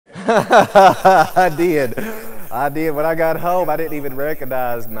I did. When I got home, I didn't even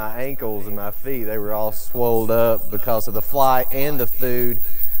recognize my ankles and my feet. They were all swelled up because of the flight and the food.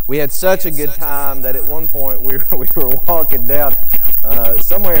 We had such a good time that at one point we were walking down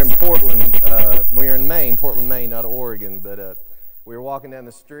somewhere in Portland. We were in Maine, Portland, Maine, not Oregon, but we were walking down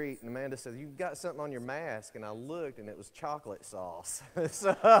the street, and Amanda said, "You've got something on your mask," and I looked, and it was chocolate sauce.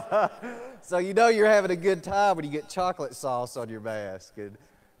 So you know you're having a good time when you get chocolate sauce on your mask. And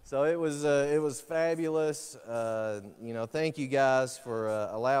so it was fabulous. Thank you guys for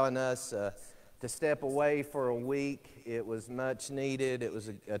allowing us to step away for a week. It was much needed. It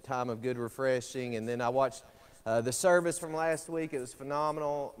was a time of good refreshing. And then I watched the service from last week. It was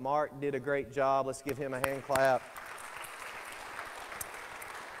phenomenal. Mark did a great job. Let's give him a hand clap.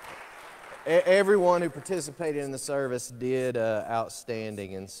 Everyone who participated in the service did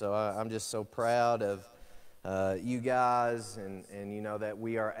outstanding, and so I'm just so proud of you guys, and that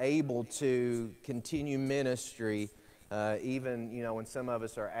we are able to continue ministry even when some of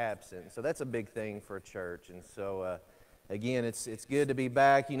us are absent. So that's a big thing for a church, and so again, it's good to be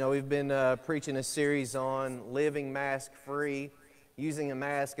back. We've been preaching a series on living mask-free, using a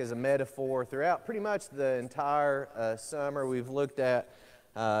mask as a metaphor throughout pretty much the entire summer. We've looked at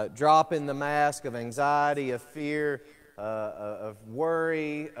dropping the mask of anxiety, of fear, of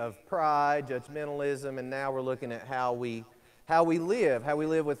worry, of pride, judgmentalism, and now we're looking at how we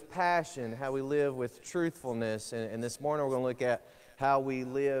live with passion, how we live with truthfulness, and this morning we're going to look at how we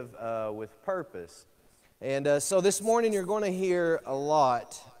live with purpose. And so this morning you're going to hear a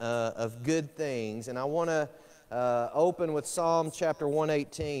lot of good things, and I want to open with Psalm chapter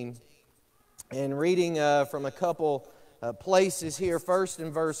 118 and reading from a couple places here. First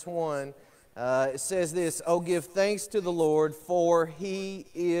in verse 1, it says this: "Oh, give thanks to the Lord, for He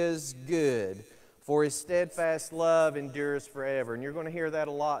is good, for His steadfast love endures forever." And you're going to hear that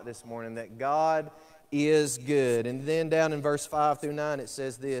a lot this morning, that God is good. And then down in verse 5 through 9 it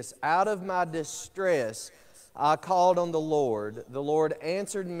says this: "Out of my distress I called on the Lord. The Lord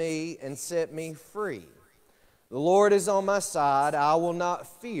answered me and set me free. The Lord is on my side. I will not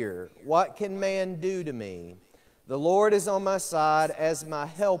fear. What can man do to me? The Lord is on my side as my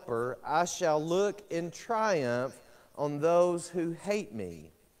helper. I shall look in triumph on those who hate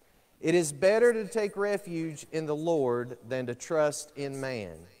me. It is better to take refuge in the Lord than to trust in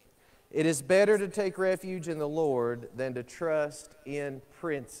man. It is better to take refuge in the Lord than to trust in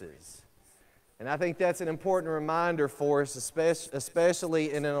princes." And I think that's an important reminder for us,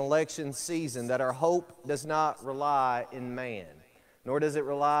 especially in an election season, that our hope does not rely in man, nor does it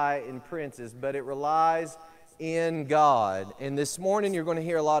rely in princes, but it relies in God. And this morning you're going to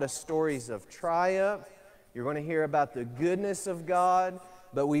hear a lot of stories of triumph. You're going to hear about the goodness of God.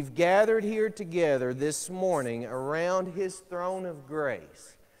 But we've gathered here together this morning around His throne of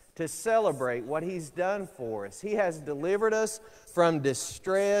grace to celebrate what He's done for us. He has delivered us from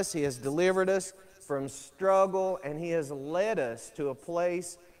distress. He has delivered us from struggle. And He has led us to a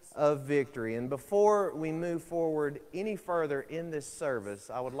place of victory. And before we move forward any further in this service,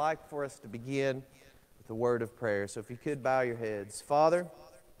 I would like for us to begin the word of prayer. So if you could bow your heads. Father,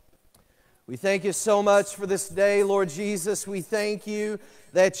 we thank You so much for this day, Lord Jesus. We thank You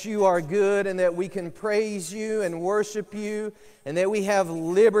that You are good and that we can praise You and worship You and that we have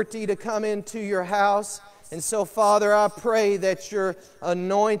liberty to come into Your house. And so, Father, I pray that Your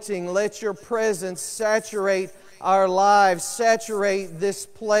anointing, let Your presence saturate our lives, saturate this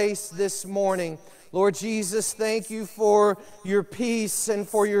place this morning. Lord Jesus, thank You for Your peace and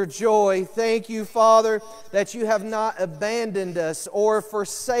for Your joy. Thank You, Father, that You have not abandoned us or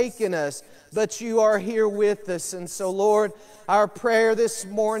forsaken us, but You are here with us. And so, Lord, our prayer this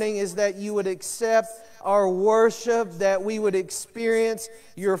morning is that You would accept our worship, that we would experience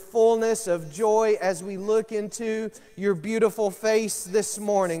Your fullness of joy as we look into Your beautiful face this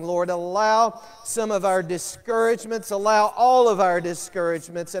morning. Lord, allow some of our discouragements, allow all of our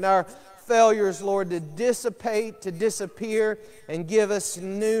discouragements and our failures, Lord, to dissipate, to disappear, and give us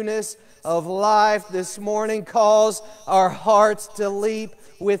newness of life this morning. Cause our hearts to leap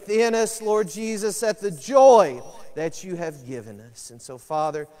within us, Lord Jesus, at the joy that You have given us. And so,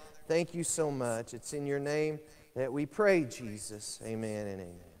 Father, thank You so much. It's in Your name that we pray, Jesus. Amen and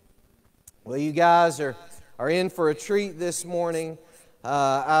amen. Well, you guys are in for a treat this morning.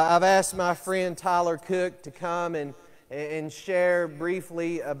 I've asked my friend Tyler Cook to come and share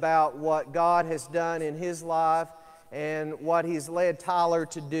briefly about what God has done in his life and what He's led Tyler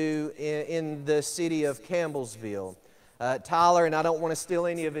to do in the city of Campbellsville. Tyler, and I don't want to steal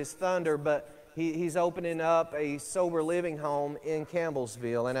any of his thunder, but he's opening up a sober living home in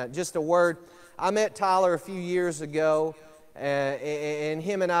Campbellsville. And just a word, I met Tyler a few years ago, and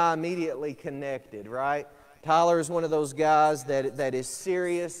him and I immediately connected, right? Tyler is one of those guys that is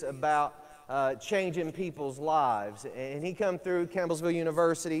serious about changing people's lives. And he come through Campbellsville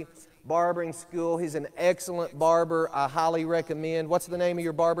University, barbering school. He's an excellent barber. I highly recommend. What's the name of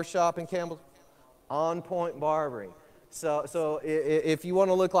your barber shop in Campbell? On Point Barbering. So if you want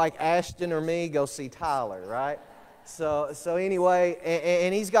to look like Ashton or me, go see Tyler, right? So anyway,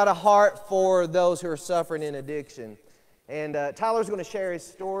 and he's got a heart for those who are suffering in addiction. And Tyler's going to share his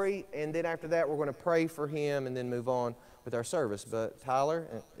story, and then after that we're going to pray for him and then move on with our service. But Tyler,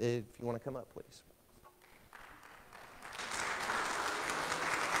 if you want to come up, please.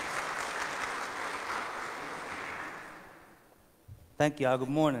 Thank y'all. Good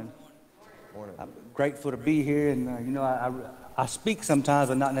morning. Morning. I'm grateful to be here, and you know, I speak sometimes,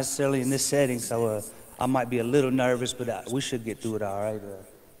 but not necessarily in this setting, so I might be a little nervous, but we should get through it all right.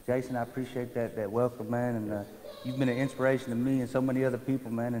 Jason, I appreciate that welcome, man, and you've been an inspiration to me and so many other people,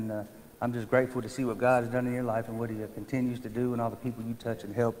 man, and I'm just grateful to see what God has done in your life and what He continues to do and all the people you touch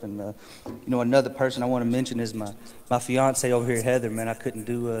and help. And, you know, another person I want to mention is my fiance over here, Heather, man. I couldn't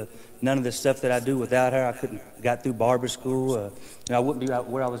do none of the stuff that I do without her. I couldn't got through barber school. You know, I wouldn't be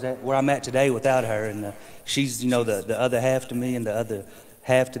where I'm at today without her. And she's, you know, the other half to me and the other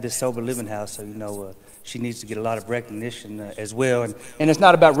half to this sober living house. So, you know, she needs to get a lot of recognition as well. And it's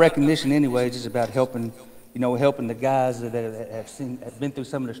not about recognition anyway. It's just about helping, you know, helping the guys that have been through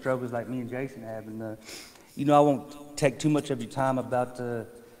some of the struggles like me and Jason have. And, you know, I won't take too much of your time about,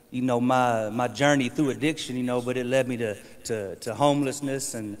 you know, my journey through addiction, you know, but it led me to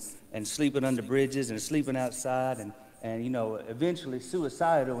homelessness and sleeping under bridges and sleeping outside and you know, eventually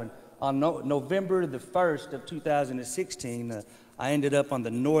suicidal. And on November the 1st of 2016, I ended up on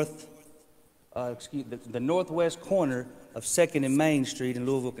the northwest corner of 2nd and Main Street in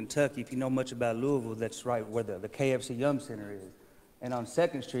Louisville, Kentucky. If you know much about Louisville, that's right where the KFC Yum Center is. And on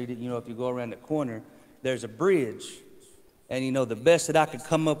 2nd Street, you know, if you go around the corner, there's a bridge. And, you know, the best that I could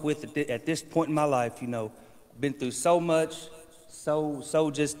come up with at this point in my life, you know, been through so much,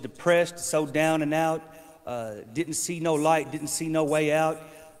 so just depressed, so down and out, didn't see no light, didn't see no way out.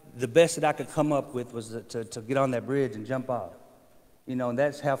 The best that I could come up with was to get on that bridge and jump off. You know, and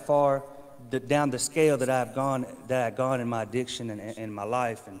that's how far down the scale that I've gone in my addiction and in my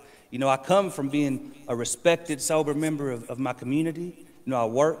life. And, you know, I come from being a respected, sober member of my community. You know, I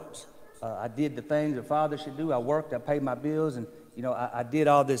worked. I did the things a father should do. I worked. I paid my bills. And, you know, I did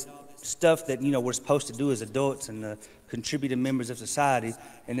all this stuff that, you know, we're supposed to do as adults and contributing members of society.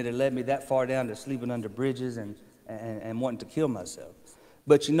 And it led me that far down to sleeping under bridges and wanting to kill myself.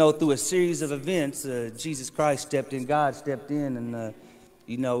 But, you know, through a series of events, Jesus Christ stepped in, God stepped in, and,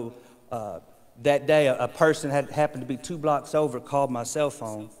 you know, that day, a person happened to be 2 blocks over, called my cell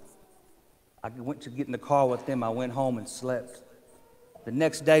phone. I went to get in the car with them. I went home and slept. The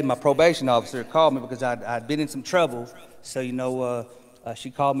next day, my probation officer called me because I'd been in some trouble. So, you know, she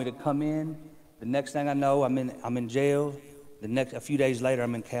called me to come in. The next thing I know, I'm in jail. A few days later,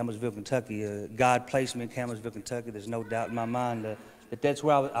 I'm in Campbellsville, Kentucky. God placed me in Campbellsville, Kentucky. There's no doubt in my mind that that's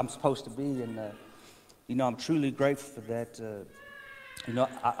where I'm supposed to be. And, you know, I'm truly grateful for that. You know,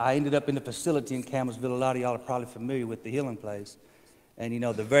 I ended up in the facility in Campbellsville. A lot of y'all are probably familiar with the healing place. And, you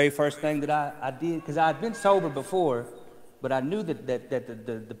know, the very first thing that I did, because I had been sober before, but I knew that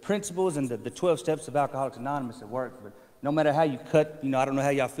the principles and the 12 steps of Alcoholics Anonymous had worked. But no matter how you cut, you know, I don't know how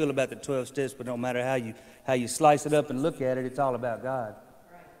y'all feel about the 12 steps, but no matter how you slice it up and look at it, it's all about God.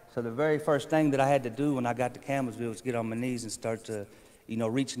 Right. So the very first thing that I had to do when I got to Campbellsville was get on my knees and start to, you know,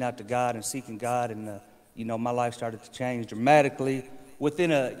 reaching out to God and seeking God. And, you know, my life started to change dramatically.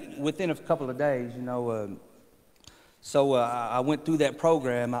 Within a couple of days, you know, so I went through that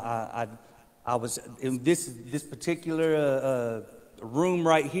program. I was in this particular room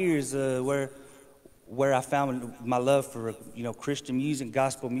right here is where I found my love for, you know, Christian music,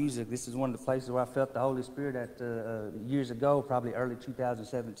 gospel music. This is one of the places where I felt the Holy Spirit at years ago, probably early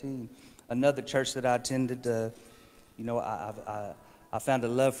 2017. Another church that I attended, you know, I found a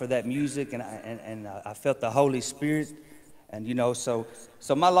love for that music, and I felt the Holy Spirit. And, you know, so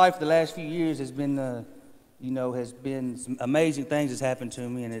my life the last few years has been, you know, has been some amazing things that's happened to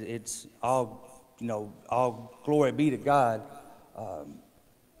me, and it's all, you know, all glory be to God.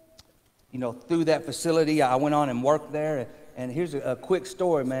 You know, through that facility, I went on and worked there. And here's a quick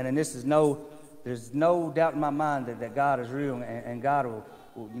story, man, and there's no doubt in my mind that God is real, and God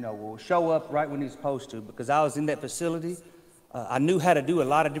will show up right when He's supposed to. Because I was in that facility, I knew how to do a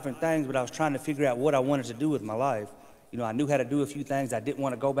lot of different things, but I was trying to figure out what I wanted to do with my life. You know, I knew how to do a few things. I didn't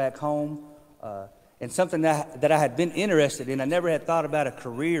want to go back home. And something that I had been interested in. I never had thought about a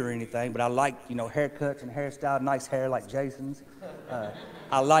career or anything, but I liked, haircuts and hairstyle, nice hair like Jason's.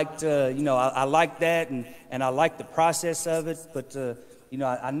 I liked, I liked that, and I liked the process of it. But,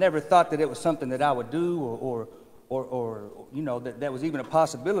 I never thought that it was something that I would do or that was even a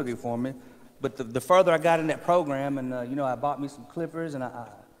possibility for me. But the further I got in that program, and, I bought me some clippers, and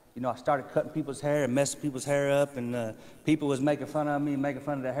I started cutting people's hair and messing people's hair up, and people was making fun of me, making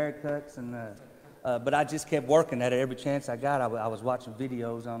fun of the haircuts, and but I just kept working at it every chance I got. I was watching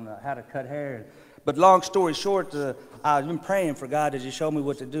videos on how to cut hair. But long story short, I've been praying for God to just show me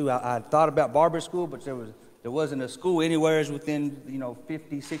what to do. I thought about barber school, but there wasn't a school anywhere within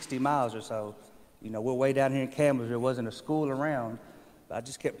 50, 60 miles or so. We're way down here in Campbellsville. There wasn't a school around. But I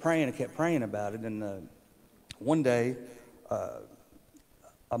just kept praying about it. And one day,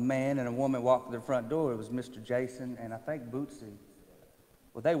 a man and a woman walked through the front door. It was Mr. Jason and I think Bootsy.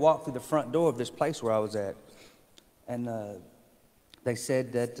 Well, they walked through the front door of this place where I was at, and they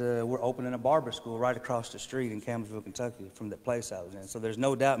said that we're opening a barber school right across the street in Campbellsville, Kentucky, from the place I was in. So there's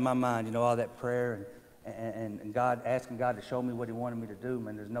no doubt in my mind, all that prayer and God, asking God to show me what he wanted me to do,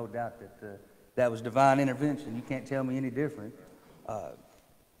 man, there's no doubt that that was divine intervention. You can't tell me any different. I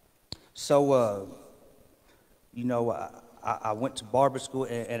went to barber school,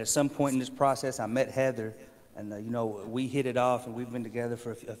 and at some point in this process, I met Heather. And, we hit it off, and we've been together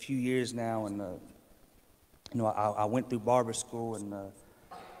for a few years now. And, I went through barber school, and,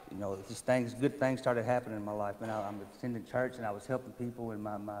 good things started happening in my life. Man, I'm attending church, and I was helping people in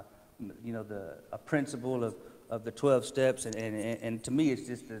a principle of the 12 steps. And to me, it's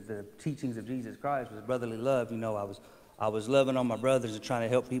just the teachings of Jesus Christ was brotherly love. I was loving on my brothers and trying to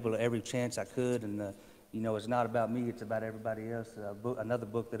help people every chance I could. And, it's not about me, it's about everybody else. Another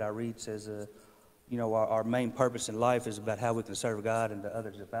book that I read says, our main purpose in life is about how we can serve God and the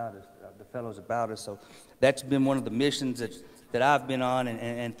others about us, the fellows about us. So that's been one of the missions that I've been on,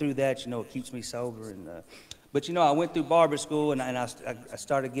 and through that, it keeps me sober. But I went through barber school, and I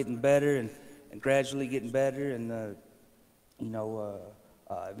started getting better and gradually getting better, and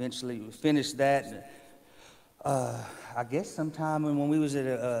eventually finished that. I guess sometime when we was at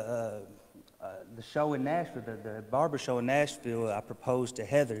the show in Nashville, the barber show in Nashville, I proposed to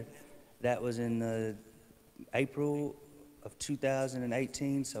Heather. That was in April of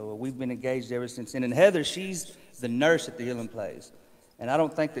 2018, so we've been engaged ever since then. And Heather, she's the nurse at the Healing Place. And I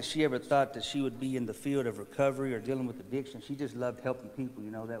don't think that she ever thought that she would be in the field of recovery or dealing with addiction. She just loved helping people,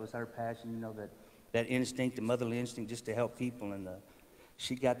 that was her passion, that instinct, the motherly instinct just to help people. And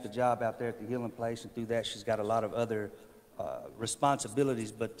she got the job out there at the Healing Place, and through that she's got a lot of other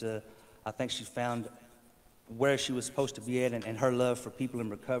responsibilities. But I think she found where she was supposed to be at, and her love for people in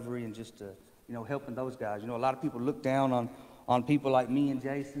recovery, and just helping those guys. A lot of people look down on people like me and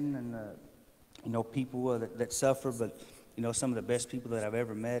Jason, and people that suffer, but some of the best people that I've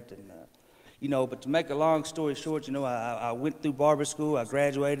ever met. And but to make a long story short, I went through barber school, I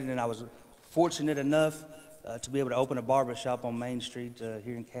graduated, and I was fortunate enough to be able to open a barber shop on Main Street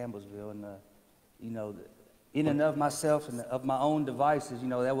here in Campbellsville. And in and of myself and of my own devices,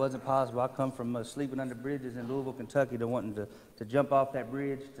 that wasn't possible. I come from sleeping under bridges in Louisville, Kentucky, to wanting to jump off that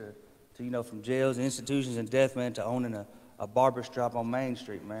bridge to from jails and institutions and death, man, to owning a barber shop on Main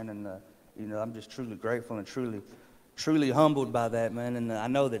Street, man. And I'm just truly grateful and truly humbled by that, man. And I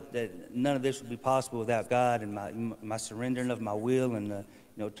know that none of this would be possible without God and my surrendering of my will, and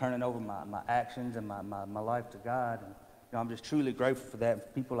turning over my actions and my life to God. And I'm just truly grateful for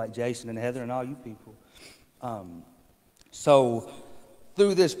that. People like Jason and Heather and all you people. So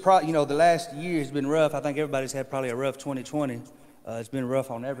through this, the last year has been rough. I think everybody's had probably a rough 2020. It's been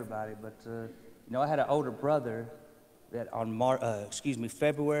rough on everybody, but I had an older brother that on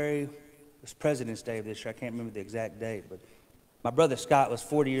February, it was President's Day of this year. I can't remember the exact date, but my brother Scott was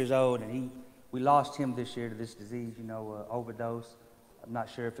 40 years old, and we lost him this year to this disease, overdose. I'm not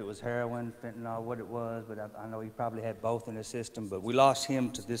sure if it was heroin, fentanyl, what it was, but I know he probably had both in his system. But we lost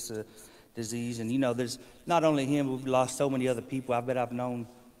him to this disease, and there's not only him, we've lost so many other people. I bet I've known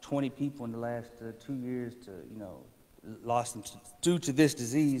 20 people in the last 2 years to lost them due to this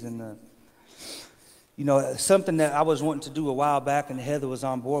disease. And something that I was wanting to do a while back, and Heather was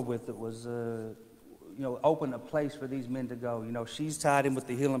on board with it, was open a place for these men to go. She's tied in with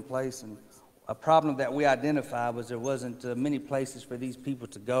the Healing Place, and a problem that we identified was there wasn't many places for these people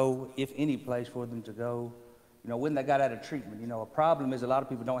to go, if any place for them to go when they got out of treatment. A problem is a lot of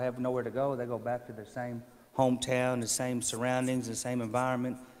people don't have nowhere to go. They go back to their same hometown, the same surroundings, the same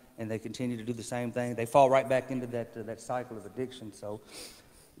environment, and they continue to do the same thing. They fall right back into that cycle of addiction. So,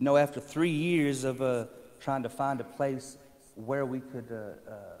 after 3 years of trying to find a place where we could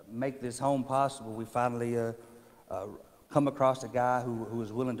make this home possible, we finally come across a guy who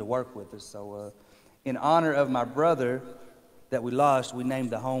was willing to work with us. So in honor of my brother that we lost, we named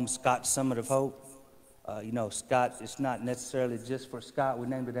the home Scott Summit of Hope. You know, Scott, it's not necessarily just for Scott. We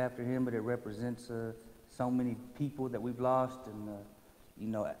named it after him, but it represents so many people that we've lost. And, you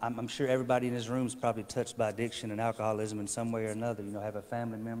know, I'm sure everybody in this room is probably touched by addiction and alcoholism in some way or another. You know, have a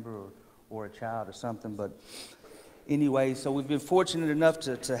family member or a child or something. But anyway, so we've been fortunate enough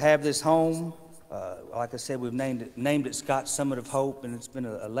to have this home. Like I said, we've named it Scott Summit of Hope, and it's been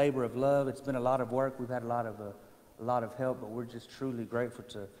a labor of love. It's been a lot of work. We've had a lot of help, but we're just truly grateful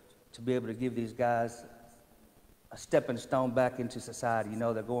to be able to give these guys a stepping stone back into society. You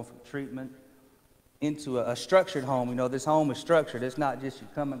know, they're going from treatment into a structured home. You know, this home is structured. It's not just you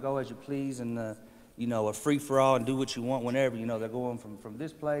come and go as you please and, you know, a free-for-all and do what you want whenever. You know, they're going from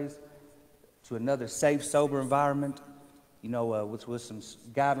this place to another safe, sober environment, you know, with some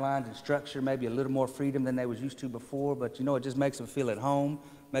guidelines and structure, maybe a little more freedom than they was used to before. But, you know, it just makes them feel at home,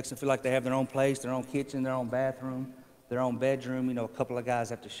 makes them feel like they have their own place, their own kitchen, their own bathroom, their own bedroom. You know, a couple of guys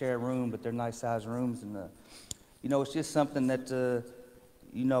have to share a room, but they're nice-sized rooms. And, you know, it's just something that,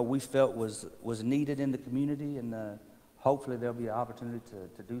 you know, we felt was needed in the community. And hopefully there'll be an opportunity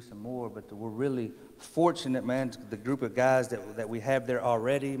to do some more. But we're really fortunate, man, the group of guys that we have there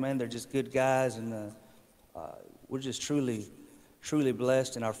already, man. They're just good guys. And we're just truly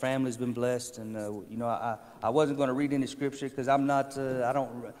blessed, and our family's been blessed. And, you know, I wasn't going to read any scripture because I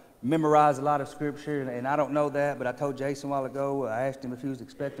don't memorize a lot of scripture, and I don't know that. But I told Jason a while ago, I asked him if he was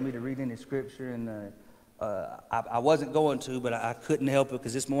expecting me to read any scripture, and I wasn't going to, but I couldn't help it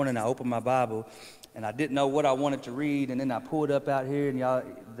because this morning I opened my Bible, and I didn't know what I wanted to read, and then I pulled up out here, and y'all,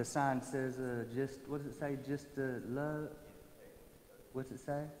 the sign says, what does it say? Just love? What's it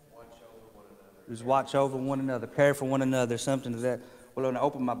say? Just watch over one another, care for one another, something to that. Well, when I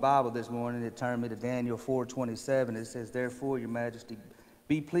opened my Bible this morning, it turned me to Daniel 4:27. It says, "Therefore, your majesty,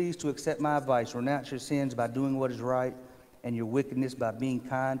 be pleased to accept my advice. Renounce your sins by doing what is right, and your wickedness by being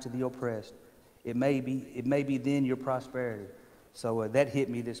kind to the oppressed. It may be then your prosperity." So that hit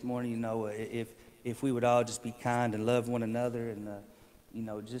me this morning. You know, if we would all just be kind and love one another, and you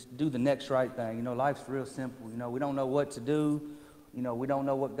know, just do the next right thing. You know, life's real simple. You know, we don't know what to do. You know, we don't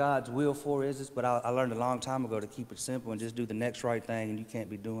know what God's will for is, but I learned a long time ago to keep it simple and just do the next right thing, and you can't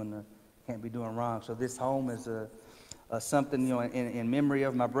be doing wrong. So this home is something, you know, in memory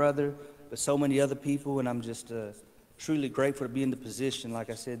of my brother, but so many other people, and I'm just truly grateful to be in the position. Like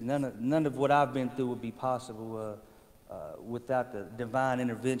I said, none of what I've been through would be possible without the divine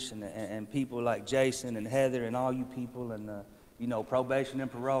intervention and people like Jason and Heather and all you people, and you know, probation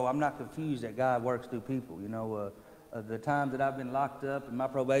and parole. I'm not confused that God works through people. You know, the times that I've been locked up and my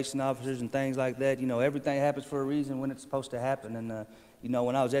probation officers and things like that, you know, everything happens for a reason when it's supposed to happen. And you know,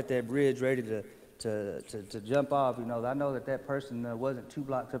 when I was at that bridge ready to jump off, you know, I know that person wasn't 2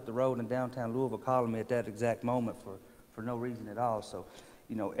 blocks up the road in downtown Louisville calling me at that exact moment for no reason at all. So,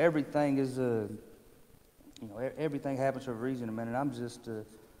 you know, everything is, you know, everything happens for a reason, man. And I'm just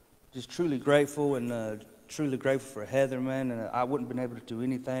truly grateful, and truly grateful for Heather, man. And I wouldn't have been able to do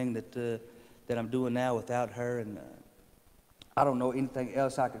anything that I'm doing now without her. And I don't know anything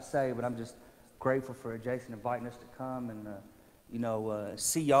else I could say, but I'm just grateful for Jason inviting us to come. And you know,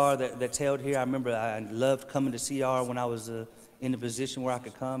 CR that's held here. I remember I loved coming to CR when I was in the position where I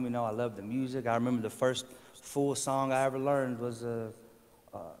could come. You know, I loved the music. I remember the first full song I ever learned was,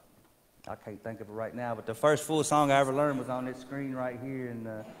 I can't think of it right now, but the first full song I ever learned was on this screen right here. And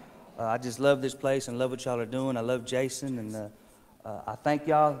I just love this place and love what y'all are doing. I love Jason, and I thank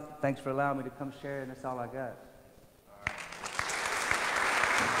y'all. Thanks for allowing me to come share, and that's all I got.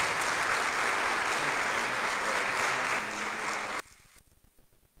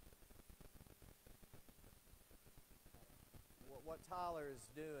 What Tyler is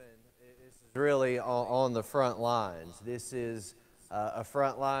doing is really on the front lines. This is a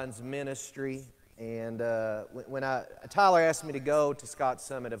front lines ministry, and when Tyler asked me to go to Scott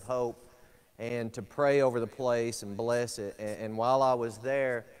Summit of Hope and to pray over the place and bless it, and while I was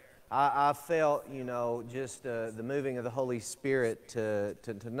there, I felt, you know, just the moving of the Holy Spirit to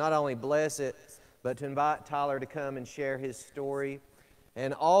not only bless it, but to invite Tyler to come and share his story,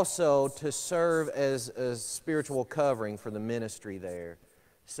 and also to serve as a spiritual covering for the ministry there.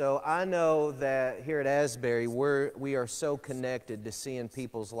 So I know that here at Asbury, we are so connected to seeing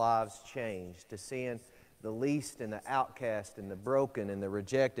people's lives change, to seeing the least and the outcast and the broken and the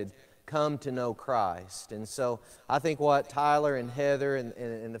rejected come to know Christ. And so I think what Tyler and Heather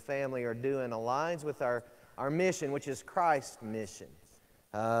and the family are doing aligns with our mission, which is Christ's mission,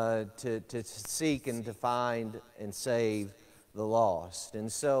 to seek and to find and save the lost.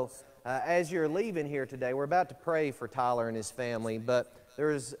 And so as you're leaving here today, we're about to pray for Tyler and his family, but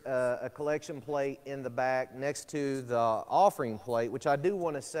there's a collection plate in the back next to the offering plate, which I do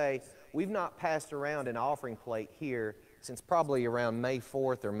want to say, we've not passed around an offering plate here since probably around May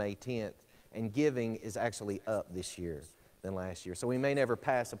 4th or May 10th, and giving is actually up this year than last year. So we may never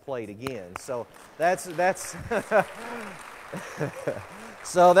pass a plate again. So that's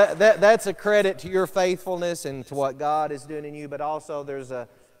so that's a credit to your faithfulness and to what God is doing in you, but also there's a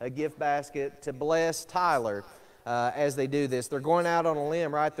gift basket to bless Tyler as they do this. They're going out on a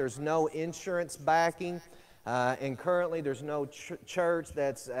limb, right? There's no insurance backing, and currently there's no church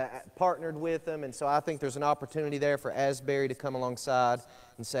that's partnered with them, and so I think there's an opportunity there for Asbury to come alongside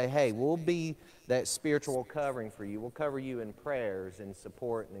and say, hey, we'll be that spiritual covering for you. We'll cover you in prayers and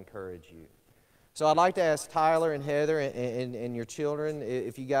support and encourage you. So I'd like to ask Tyler and Heather and your children,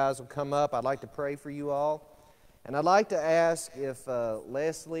 if you guys will come up. I'd like to pray for you all. And I'd like to ask if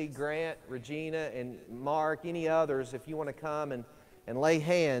Leslie, Grant, Regina, and Mark, any others, if you want to come and lay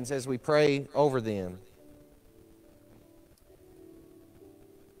hands as we pray over them.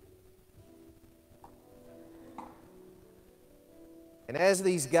 And as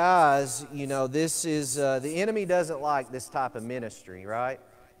these guys, you know, this is, the enemy doesn't like this type of ministry, right?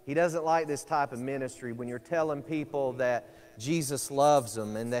 He doesn't like this type of ministry when you're telling people that Jesus loves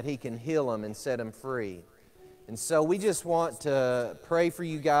them and that He can heal them and set them free. And so we just want to pray for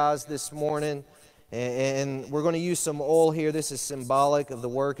you guys this morning. And we're going to use some oil here. This is symbolic of the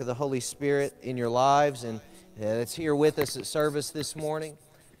work of the Holy Spirit in your lives. And it's here with us at service this morning.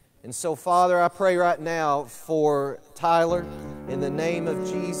 And so, Father, I pray right now for Tyler in the name of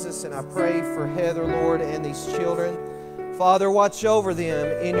Jesus. And I pray for Heather, Lord, and these children. Father, watch over them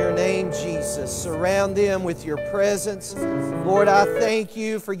in your name, Jesus. Surround them with your presence. Lord, I thank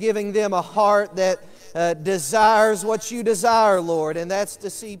you for giving them a heart that desires what you desire, Lord, and that's to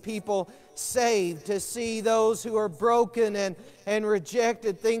see people saved, to see those who are broken and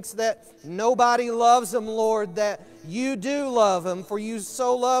rejected, thinks that nobody loves them, Lord, that you do love them, for you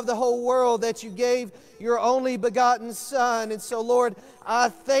so loved the whole world that you gave your only begotten Son. And so, Lord, I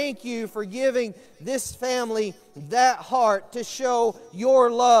thank you for giving this family that heart to show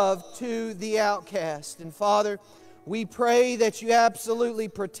your love to the outcast. And Father, we pray that you absolutely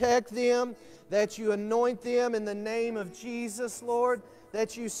protect them, that you anoint them in the name of Jesus, Lord,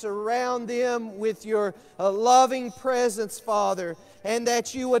 that you surround them with your loving presence, Father, and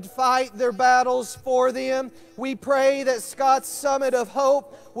that you would fight their battles for them. We pray that Scott's Summit of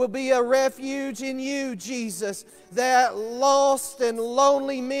Hope will be a refuge in you, Jesus, that lost and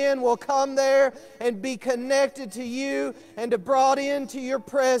lonely men will come there and be connected to you and brought into your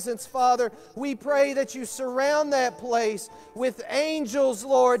presence, Father. We pray that you surround that place with angels,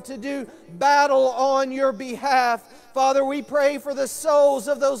 Lord, to do battle on your behalf. Father, we pray for the souls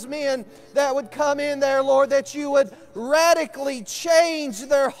of those men that would come in there, Lord, that you would radically change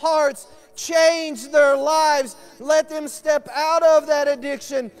their hearts, change their lives. Let them step out of that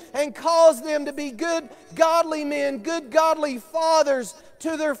addiction and cause them to be good, godly men, good, godly fathers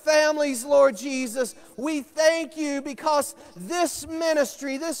to their families, Lord Jesus. We thank you because this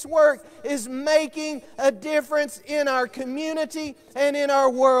ministry, this work is making a difference in our community and in our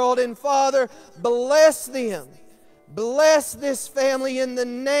world. And Father, bless them. Bless this family in the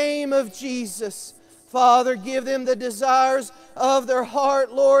name of Jesus. Father, give them the desires of their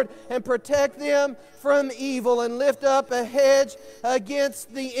heart, Lord, and protect them from evil and lift up a hedge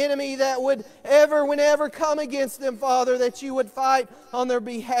against the enemy that would whenever come against them, Father, that you would fight on their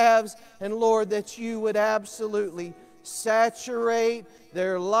behalves, and Lord, that you would absolutely saturate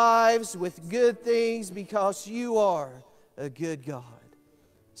their lives with good things because you are a good God.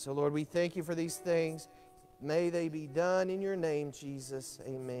 So, Lord, we thank you for these things. May they be done in your name, Jesus.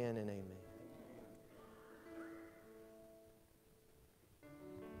 Amen and amen.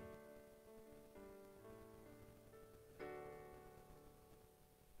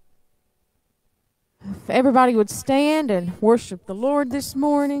 If everybody would stand and worship the Lord this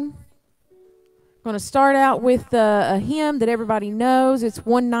morning. I'm going to start out with a hymn that everybody knows. It's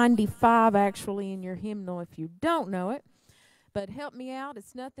 195 actually in your hymnal if you don't know it. But help me out.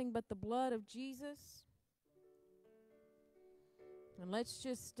 It's nothing but the blood of Jesus. And let's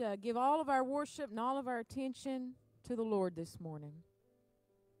just give all of our worship and all of our attention to the Lord this morning.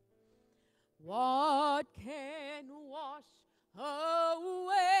 What can wash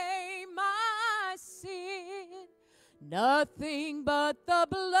away my sin? Nothing but the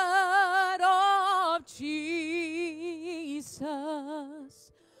blood of Jesus.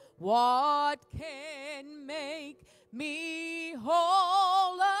 What can make me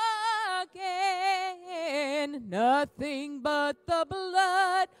whole again? nothing but the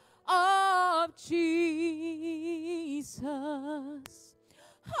blood of Jesus.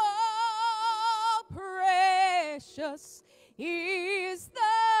 Oh, precious is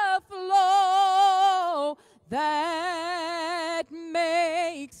the flow that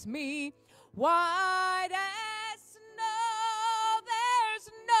makes me white as snow. There's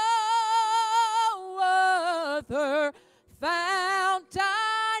no other fount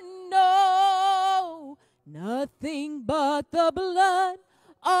I know, nothing but the blood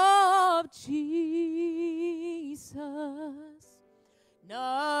of Jesus.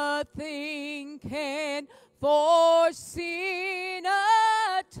 Nothing can for sin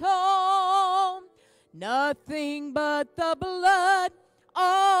atone, nothing but the blood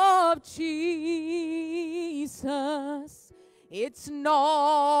of Jesus. It's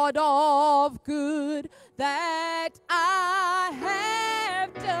not of good that I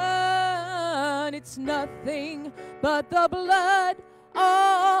have done, it's nothing but the blood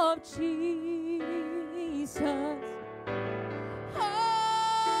of Jesus.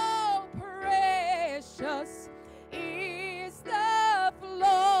 Oh, precious is the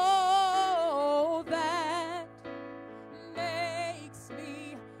flow that makes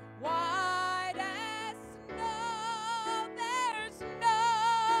me white as snow. There's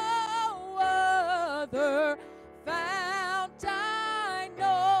no other fount I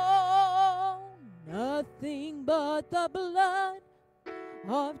know, nothing but the blood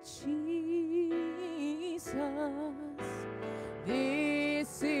of Jesus.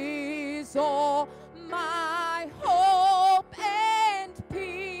 This is all my hope and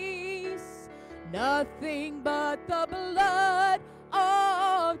peace, nothing but the blood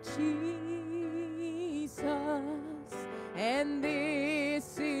of Jesus. And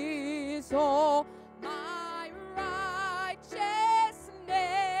this is all my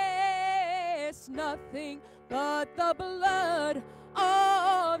righteousness, nothing but the blood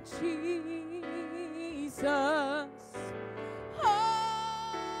of Jesus.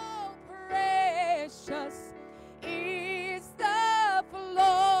 Oh, precious is the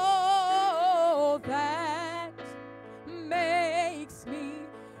flow that makes me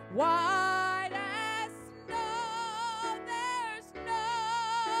white as snow. There's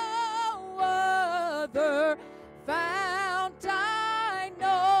no other fount I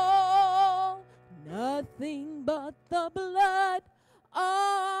know, nothing but the blood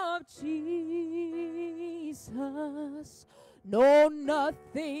of Jesus. No,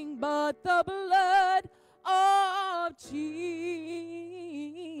 nothing but the blood of Jesus.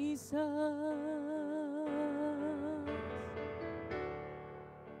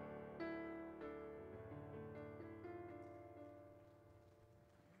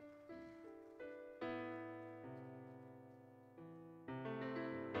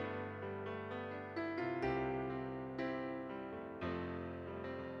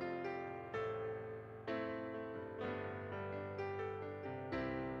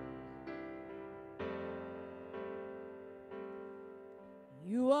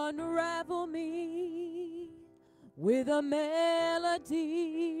 You unravel me with a melody.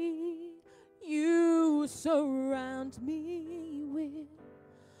 You surround me with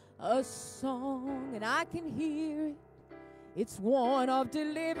a song, and I can hear it. It's one of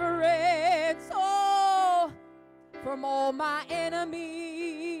deliverance, oh, from all my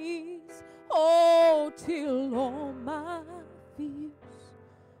enemies, oh, till all my fears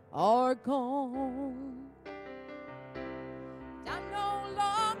are gone. I'm no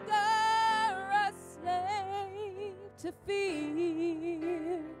longer a slave to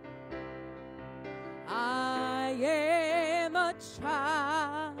fear. I am a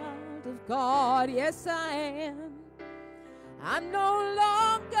child of God, yes I am. I'm no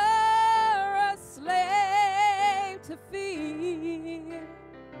longer a slave to fear.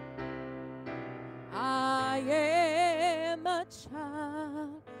 I am a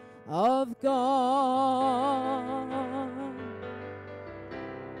child of God.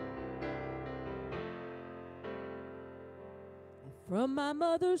 From my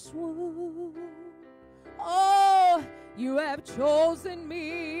mother's womb, oh, you have chosen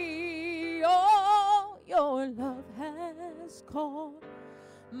me. Oh, your love has called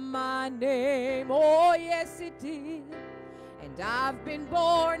my name. Oh, yes, it did. And I've been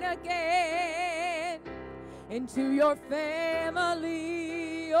born again into your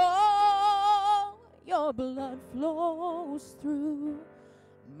family. Oh, your blood flows through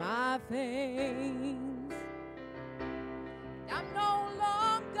my veins. I'm no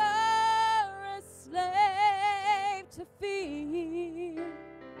longer a slave to fear.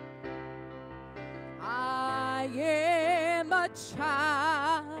 I am a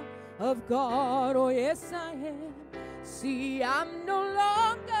child of God. Oh, yes, I am. See, I'm no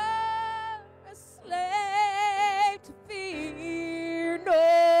longer a slave to fear.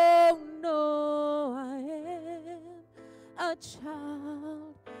 No, no, I am a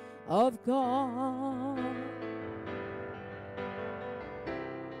child of God.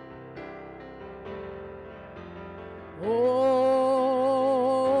 Oh,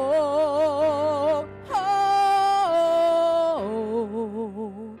 oh, oh,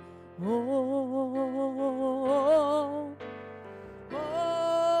 oh, oh.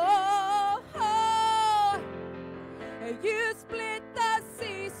 You split the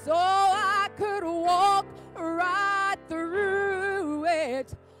sea so I could walk right through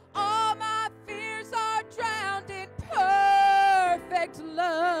it. All my fears are drowned in perfect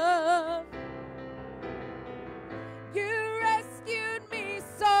love. You rescued me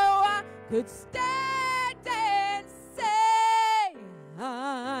so I could stand and say,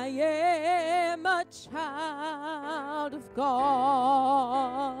 I am a child of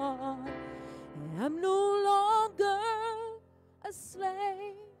God. And I'm no longer a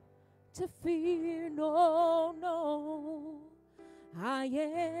slave to fear. No, no, I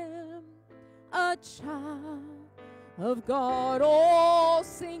am a child of God. Oh,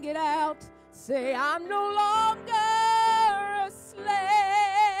 sing it out. Say, I'm no longer a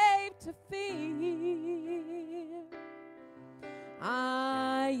slave to fear.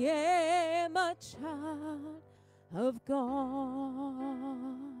 I am a child of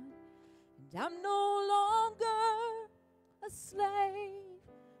God. And I'm no longer a slave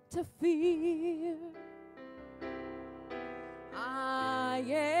to fear. I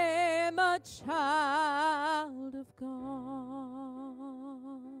am a child of God.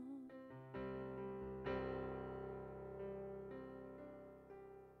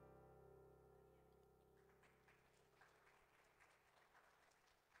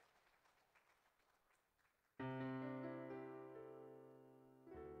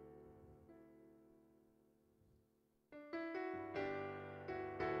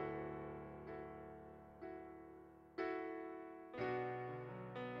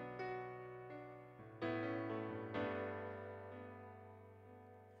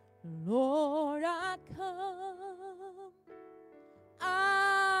 Lord, I come,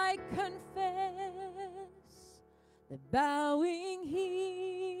 I confess that bowing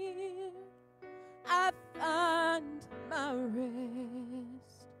here I find my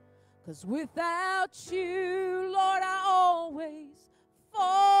rest. 'Cause without you, Lord, I always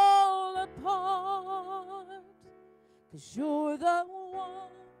fall apart. 'Cause you're the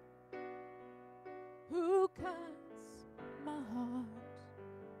one who guides my heart.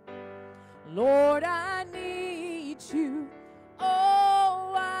 Lord, I need you.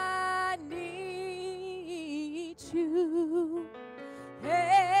 Oh, I need you.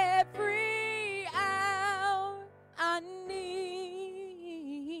 Every hour I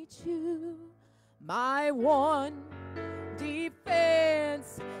need you. My one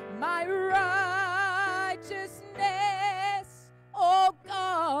defense, my righteousness. Oh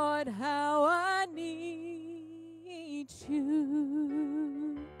God, how I need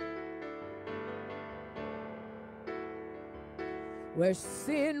you. Where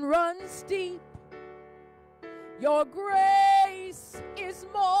sin runs deep, your grace is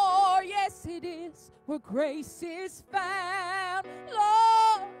more. Yes, it is. Where grace is found,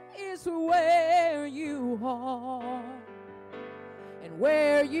 Lord, is where you are. And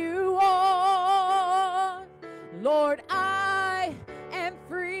where you are, Lord, I am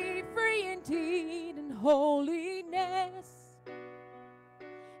free, free indeed. And holiness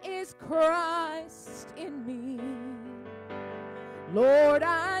is Christ in me. Lord,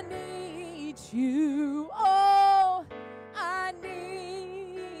 I need you. Oh, I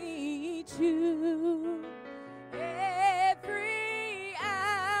need you. Every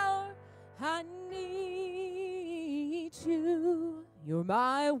hour I need you. You're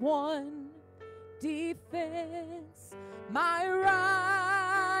my one defense, my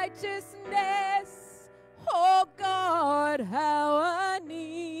righteousness. Oh God, how I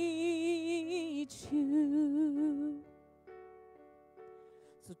need you.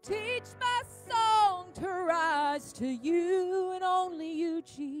 So teach my song to rise to you and only you,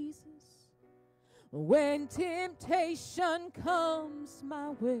 Jesus. When temptation comes my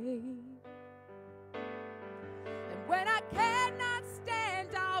way, and when I cannot stand,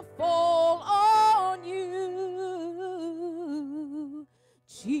 I'll fall on you.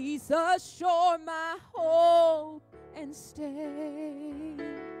 Jesus, you're my hope and stay.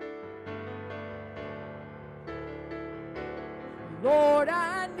 Lord,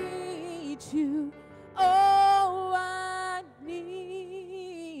 I need you. Oh, I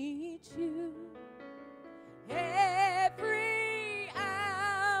need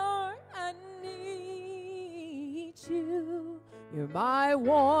You're my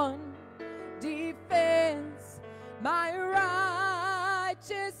one defense, my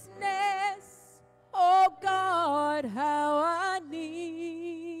righteousness. Oh God, how I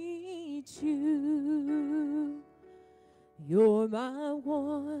need you. You're my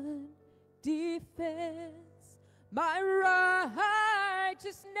one defense, my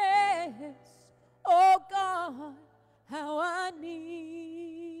righteousness. Oh God, how I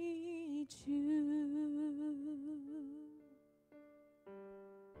need you.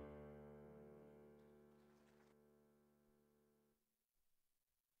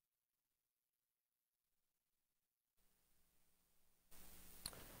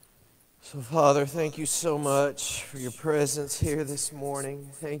 So, Father, thank you so much for your presence here this morning.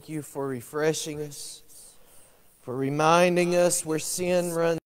 Thank you for refreshing us, for reminding us where sin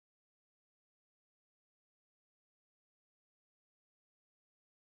runs.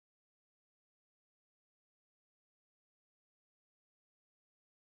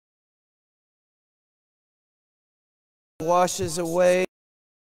 Washes away,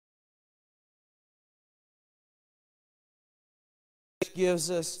 gives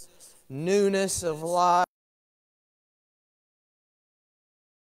us newness of life.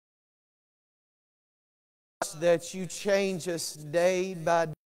 That you change us day by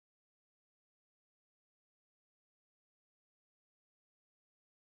day.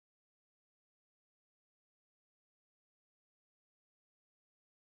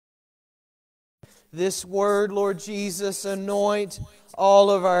 This word, Lord Jesus, anoint all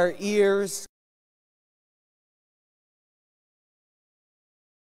of our ears.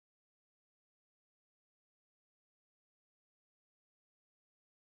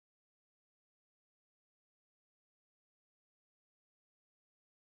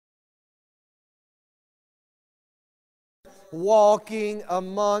 Walking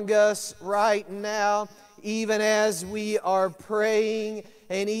among us right now, even as we are praying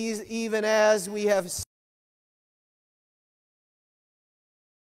and even as we have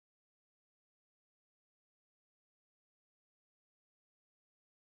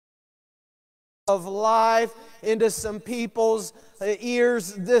of life into some people's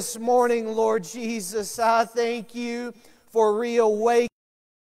ears this morning, Lord Jesus. I thank you for reawakening.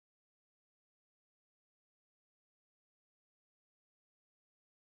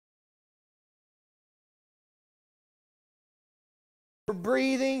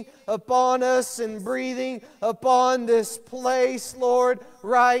 Breathing upon us and breathing upon this place, Lord,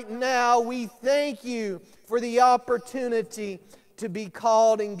 right now. We thank you for the opportunity to be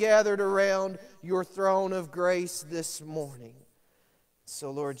called and gathered around your throne of grace this morning. So,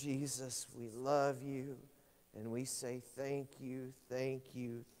 Lord Jesus, we love you and we say thank you, thank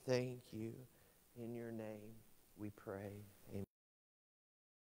you, thank you. In your name we pray. Amen.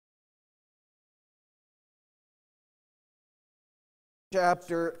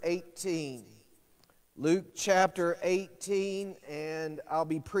 Chapter 18. Luke chapter 18, and I'll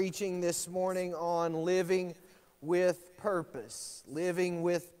be preaching this morning on living with purpose. Living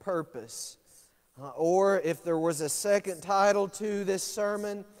with purpose. Or if there was a second title to this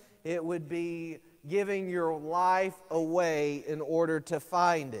sermon, it would be giving your life away in order to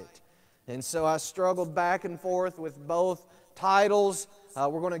find it. And so I struggled back and forth with both titles.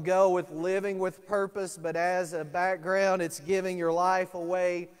 We're going to go with living with purpose, but as a background, it's giving your life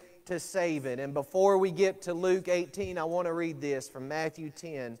away to save it. And before we get to Luke 18, I want to read this from Matthew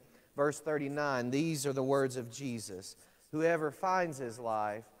 10, verse 39. These are the words of Jesus. Whoever finds his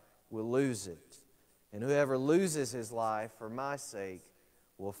life will lose it, and whoever loses his life for my sake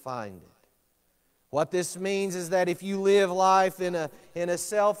will find it. What this means is that if you live life in a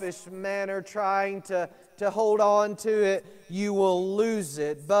selfish manner, trying to hold on to it, you will lose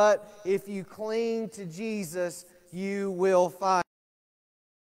it. But if you cling to Jesus, you will find it.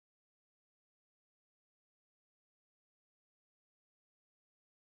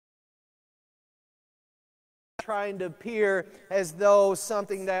 Trying to appear as though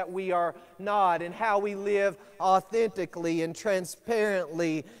something that we are not, and how we live authentically and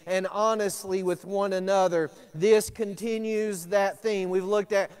transparently and honestly with one another. This continues that theme. We've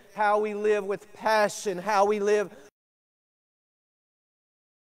looked at how we live with passion, how we live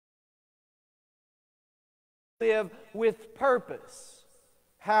with purpose.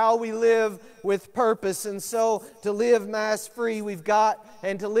 How we live with purpose. And so to live mass free,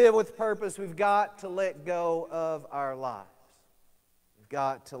 and to live with purpose, we've got to let go of our lives. We've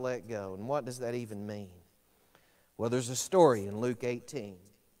got to let go. And what does that even mean? Well, there's a story in Luke 18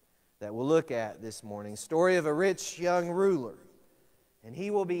 that we'll look at this morning. Story of a rich young ruler. And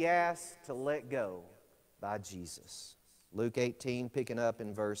he will be asked to let go by Jesus. Luke 18, picking up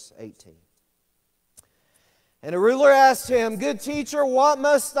in verse 18. And the ruler asked him, "Good teacher, what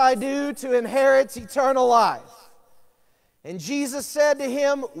must I do to inherit eternal life?" And Jesus said to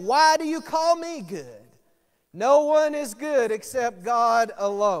him, "Why do you call me good? No one is good except God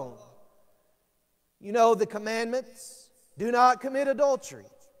alone. You know the commandments. Do not commit adultery.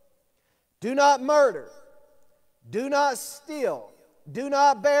 Do not murder. Do not steal. Do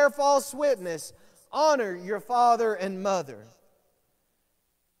not bear false witness. Honor your father and mother."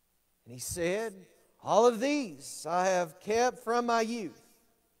 And he said, "All of these I have kept from my youth."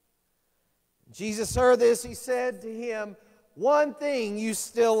 Jesus heard this. He said to him, "One thing you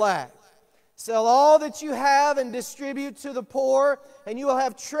still lack. Sell all that you have and distribute to the poor, and you will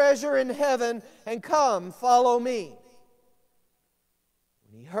have treasure in heaven, and come, follow me."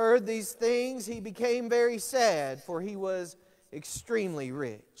 When he heard these things, he became very sad, for he was extremely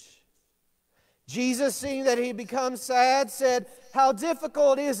rich. Jesus, seeing that he had become sad, said, "How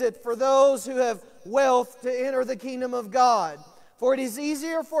difficult is it for those who have wealth to enter the kingdom of God? For it is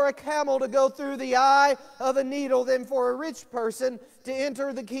easier for a camel to go through the eye of a needle than for a rich person to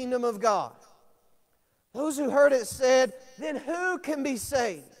enter the kingdom of God." Those who heard it said, "Then who can be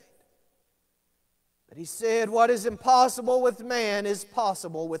saved?" But he said, "What is impossible with man is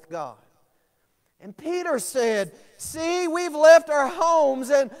possible with God." And Peter said, "See, we've left our homes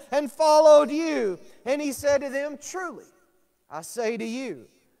and followed you." And he said to them, "Truly, I say to you,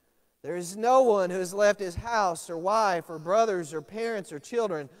 there is no one who has left his house or wife or brothers or parents or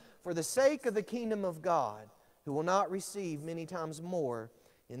children for the sake of the kingdom of God who will not receive many times more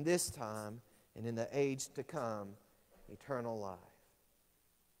in this time and in the age to come eternal life."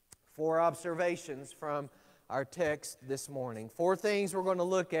 4 observations from our text this morning. 4 things we're going to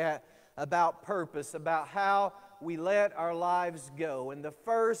look at about purpose, about how we let our lives go. And the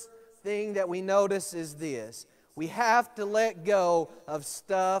first thing that we notice is this: we have to let go of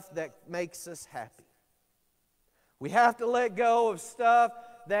stuff that makes us happy. We have to let go of stuff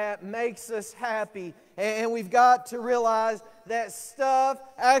that makes us happy. And we've got to realize that stuff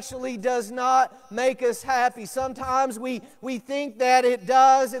actually does not make us happy. Sometimes we think that it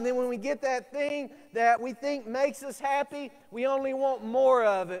does, and then when we get that thing that we think makes us happy, we only want more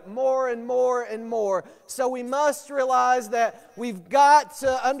of it, more and more and more. So we must realize that we've got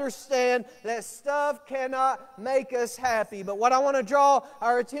to understand that stuff cannot make us happy. But what I want to draw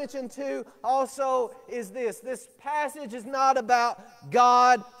our attention to also is this: this passage is not about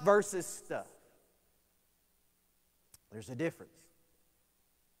God versus stuff. There's a difference.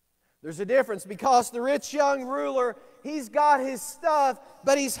 There's a difference, because the rich young ruler, he's got his stuff,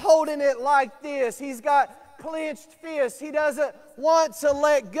 but he's holding it like this. He's got clenched fists. He doesn't want to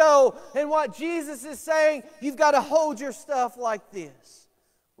let go. And what Jesus is saying, you've got to hold your stuff like this,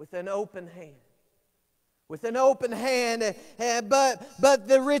 with an open hand. With an open hand, but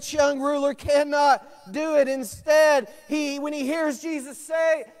the rich young ruler cannot do it. Instead, when he hears Jesus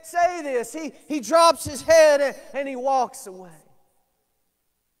say this, he drops his head and he walks away.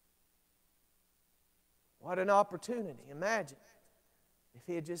 What an opportunity. Imagine if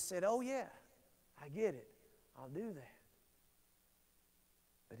he had just said, "Oh yeah, I get it, I'll do that."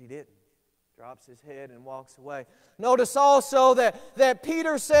 But he didn't. Drops his head and walks away. Notice also that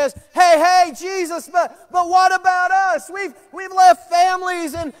Peter says, hey, Jesus, but what about us? We've left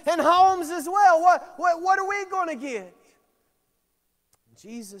families and homes as well. What are we going to get?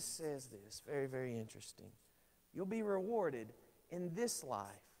 Jesus says this, very, very interesting. You'll be rewarded in this life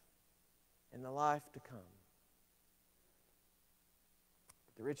and the life to come.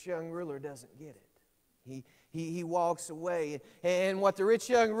 But the rich young ruler doesn't get it. He walks away. And what the rich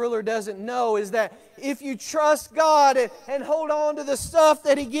young ruler doesn't know is that if you trust God and hold on to the stuff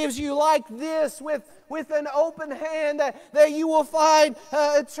that He gives you like this with an open hand, that you will find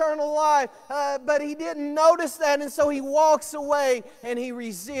eternal life. But he didn't notice that, and so he walks away and he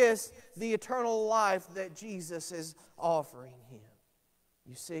resists the eternal life that Jesus is offering him.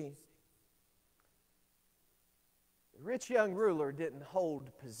 You see, the rich young ruler didn't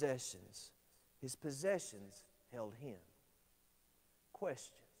hold possessions. His possessions held him.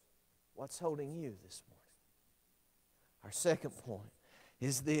 Question: what's holding you this morning? Our second point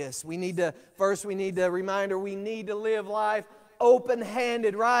is this. We need to reminder, we need to live life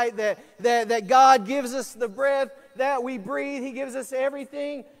open-handed, right? That God gives us the breath that we breathe. He gives us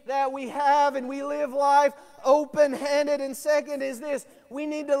everything that we have, and we live life open-handed. And second is this: we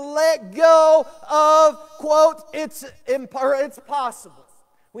need to let go of, quote, it's possible.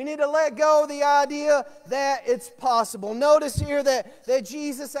 We need to let go of the idea that it's possible. Notice here that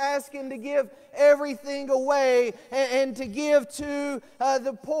Jesus asked him to give everything away and to give to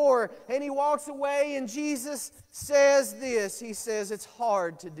the poor. And he walks away, and Jesus says this. He says, it's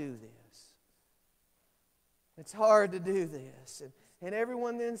hard to do this. It's hard to do this. And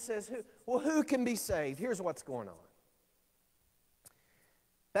everyone then says, who can be saved? Here's what's going on.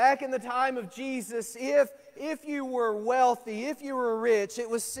 Back in the time of Jesus, if you were wealthy, if you were rich, it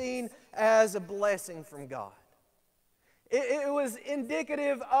was seen as a blessing from God. It was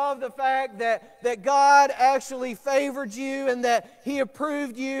indicative of the fact that God actually favored you and that He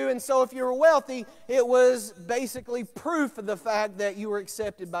approved you. And so if you were wealthy, it was basically proof of the fact that you were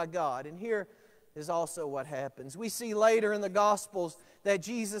accepted by God. And here is also what happens. We see later in the Gospels that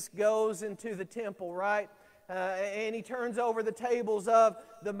Jesus goes into the temple, right? And He turns over the tables of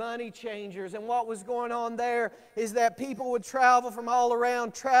the money changers. And what was going on there is that people would travel from all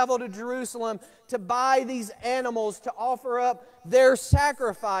around, travel to Jerusalem to buy these animals to offer up their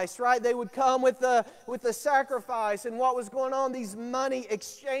sacrifice, right? They would come with the sacrifice. And what was going on, these money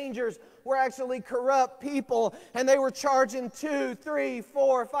exchangers were actually corrupt people, and they were charging 2, 3,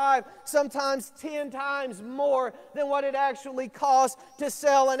 4, 5, sometimes 10 times more than what it actually cost to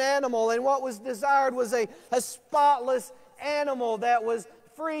sell an animal. And what was desired was a spotless animal that was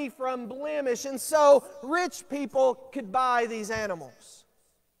free from blemish. And so rich people could buy these animals.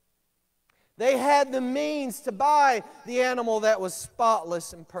 They had the means to buy the animal that was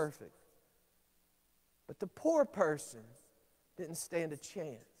spotless and perfect. But the poor person didn't stand a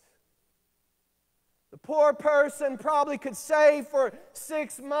chance. The poor person probably could save for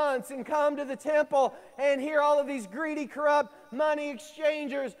 6 months and come to the temple and hear all of these greedy, corrupt money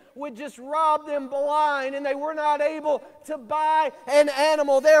exchangers would just rob them blind, and they were not able to buy an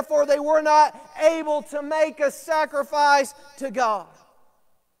animal. Therefore, they were not able to make a sacrifice to God.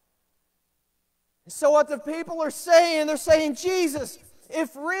 So what the people are saying, they're saying, Jesus,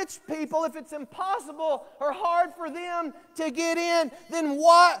 if rich people, if it's impossible or hard for them to get in, then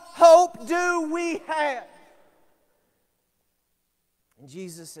what hope do we have? And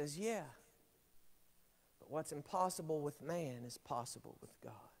Jesus says, yeah, but what's impossible with man is possible with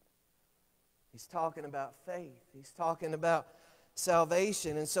God. He's talking about faith. He's talking about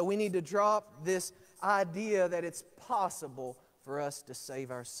salvation. And so we need to drop this idea that it's possible for us to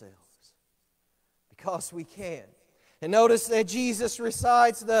save ourselves. Because we can. And notice that Jesus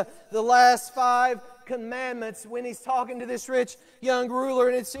recites the last 5 commandments when He's talking to this rich young ruler.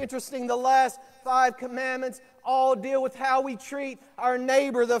 And it's interesting, the last 5 commandments all deal with how we treat our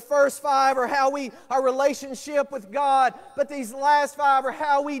neighbor. The first 5 are our relationship with God. But these last 5 are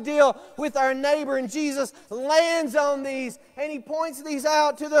how we deal with our neighbor. And Jesus lands on these and He points these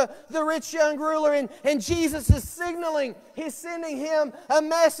out to the rich young ruler. And Jesus is signaling, He's sending him a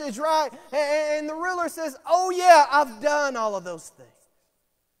message, right? And the ruler says, oh yeah, I've done all of those things.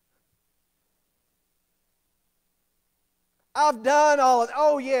 I've done all of it.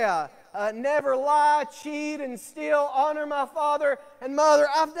 Oh yeah. Never lie, cheat, and steal, honor my father and mother.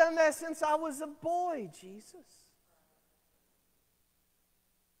 I've done that since I was a boy, Jesus.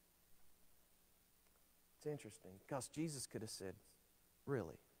 It's interesting because Jesus could have said,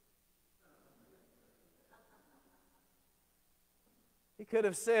 really? He could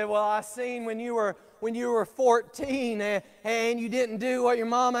have said, well, I seen when you were 14 and you didn't do what your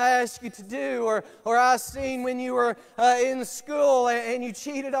mama asked you to do, or I seen when you were in school and you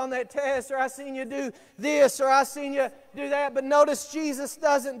cheated on that test, or I seen you do this, or I seen you do that. But notice Jesus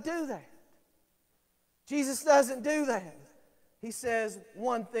doesn't do that. Jesus doesn't do that. He says,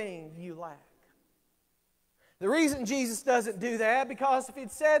 one thing you lack. The reason Jesus doesn't do that, because if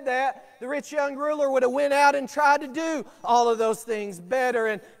He'd said that, the rich young ruler would have went out and tried to do all of those things better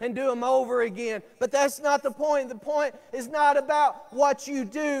and do them over again. But that's not the point. The point is not about what you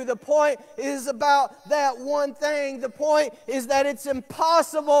do. The point is about that one thing. The point is that it's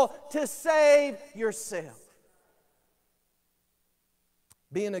impossible to save yourself.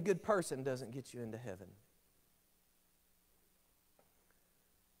 Being a good person doesn't get you into heaven.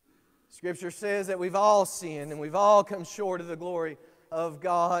 Scripture says that we've all sinned and we've all come short of the glory of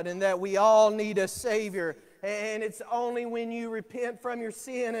God, and that we all need a Savior. And it's only when you repent from your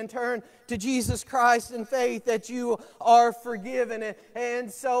sin and turn to Jesus Christ in faith that you are forgiven.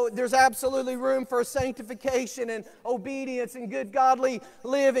 And so there's absolutely room for sanctification and obedience and good godly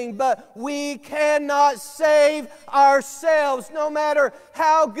living. But we cannot save ourselves. No matter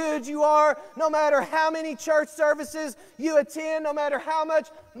how good you are, no matter how many church services you attend, no matter how much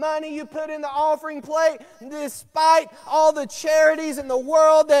money you put in the offering plate, despite all the charities in the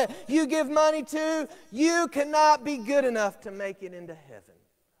world that you give money to, you cannot be good enough to make it into heaven.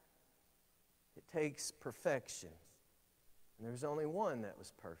 It takes perfection. And there's only one that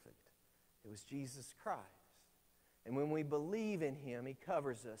was perfect. It was Jesus Christ. And when we believe in Him, He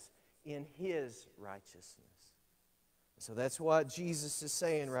covers us in His righteousness. So that's what Jesus is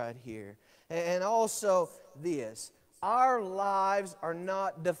saying right here. And also this, our lives are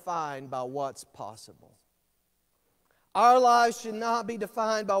not defined by what's possible. Our lives should not be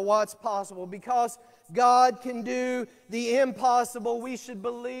defined by what's possible. Because God can do the impossible, we should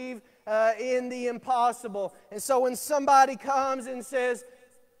believe in the impossible. And so when somebody comes and says,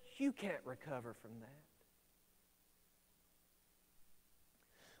 you can't recover from that.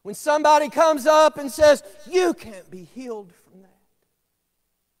 When somebody comes up and says, you can't be healed from that.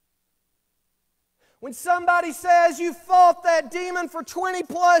 When somebody says you fought that demon for 20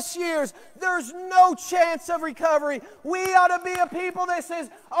 plus years, there's no chance of recovery. We ought to be a people that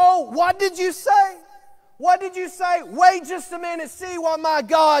says, oh, what did you say? What did you say? Wait just a minute, see what my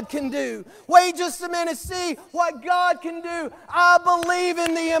God can do. Wait just a minute, see what God can do. I believe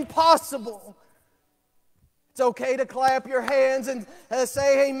in the impossible. It's okay to clap your hands and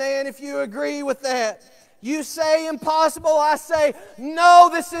say amen if you agree with that. You say impossible, I say, no,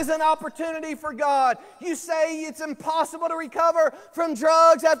 this is an opportunity for God. You say it's impossible to recover from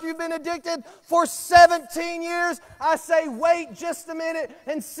drugs after you've been addicted for 17 years. I say, wait just a minute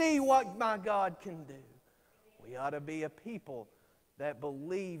and see what my God can do. We ought to be a people that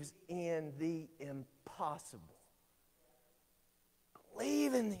believes in the impossible.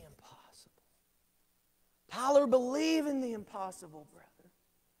 Believe in the impossible. Tyler, believe in the impossible, brother.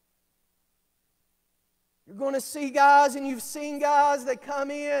 You're going to see guys, and you've seen guys that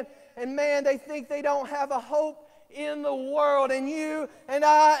come in, and man, they think they don't have a hope in the world. And you and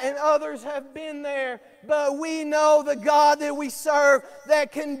I and others have been there. But we know the God that we serve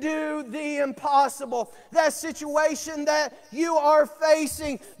that can do the impossible. That situation that you are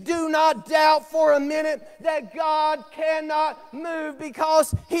facing, do not doubt for a minute that God cannot move,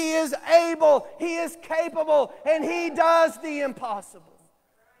 because He is able, He is capable, and He does the impossible.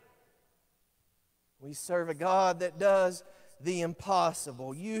 We serve a God that does the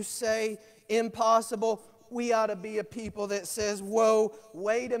impossible. You say impossible, we ought to be a people that says, whoa,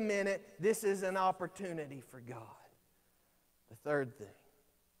 wait a minute, this is an opportunity for God. The third thing,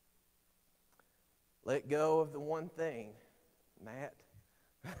 let go of the one thing, Matt.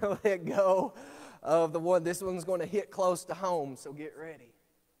 Let go of the one. This one's going to hit close to home, so get ready.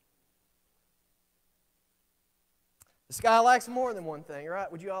 This guy lacks more than one thing,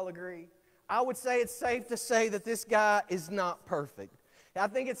 right? Would you all agree? I would say it's safe to say that this guy is not perfect. I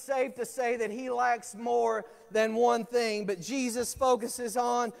think it's safe to say that he lacks more than one thing, but Jesus focuses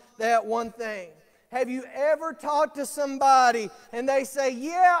on that one thing. Have you ever talked to somebody and they say,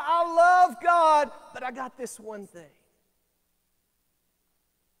 yeah, I love God, but I got this one thing?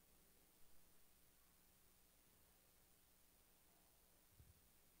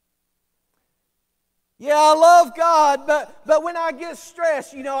 Yeah, I love God, but when I get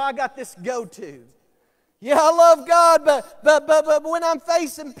stressed, I got this go-to. Yeah, I love God, but when I'm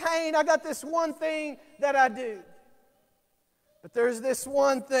facing pain, I got this one thing that I do. But there's this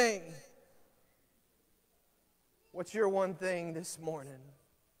one thing. What's your one thing this morning?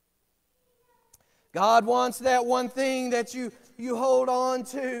 God wants that one thing that you hold on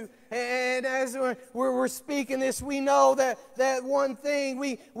to. And as we're speaking this, we know that one thing,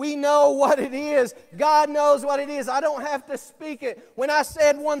 we know what it is. God knows what it is. I don't have to speak it. When I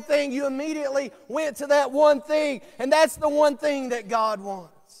said one thing, you immediately went to that one thing. And that's the one thing that God wants.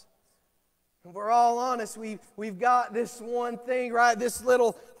 If we're all honest, we've got this one thing, right? This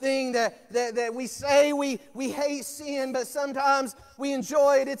little thing that we say we hate sin, but sometimes we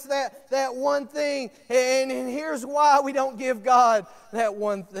enjoy it. It's that one thing. And here's why we don't give God that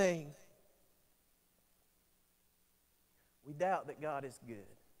one thing. We doubt that God is good.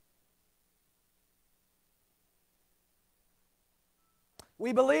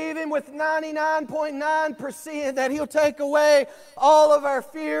 We believe Him with 99.9% that He'll take away all of our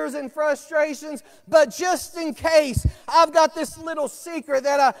fears and frustrations. But just in case, I've got this little secret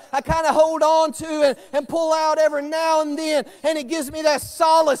that I kind of hold on to and pull out every now and then. And it gives me that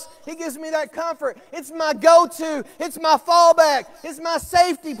solace. It gives me that comfort. It's my go-to. It's my fallback. It's my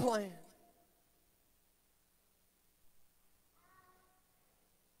safety plan.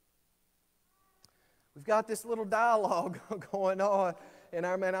 We've got this little dialogue going on. And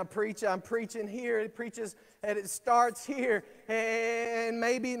I'm preaching here. It preaches, and it starts here. And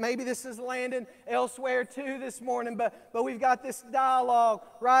maybe this is landing elsewhere too this morning. But we've got this dialogue,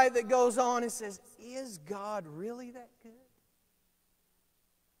 right, that goes on and says, is God really that good?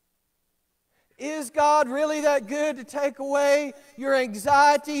 Is God really that good to take away your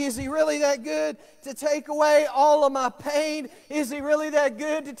anxiety? Is He really that good to take away all of my pain? Is He really that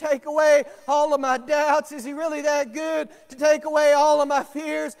good to take away all of my doubts? Is He really that good to take away all of my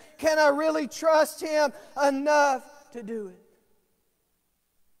fears? Can I really trust Him enough to do it.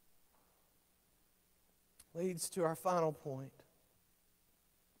 Leads to our final point.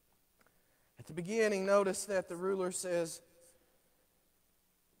 At the beginning, notice that the ruler says,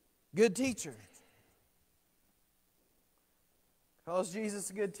 "Good teacher." Calls Jesus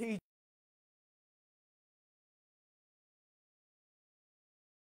a good teacher.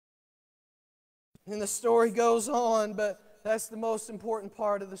 And the story goes on, but that's the most important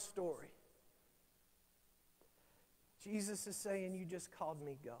part of the story. Jesus is saying, "You just called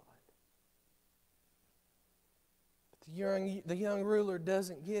me God." But the young ruler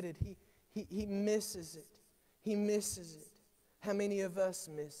doesn't get it. He misses it. He misses it. How many of us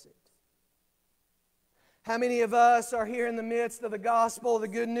miss it? How many of us are here in the midst of the gospel, the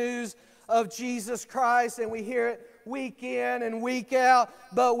good news of Jesus Christ, and we hear it week in and week out,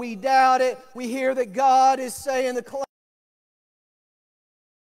 but we doubt it. We hear that God is saying the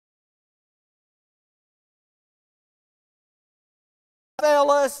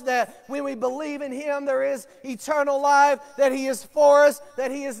tell us that when we believe in Him there is eternal life, that He is for us, that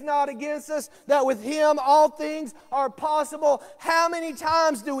He is not against us, that with Him all things are possible. How many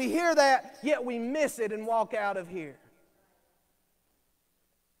times do we hear that, yet we miss it and walk out of here?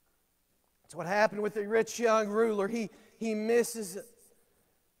 That's what happened with the rich young ruler. He misses it.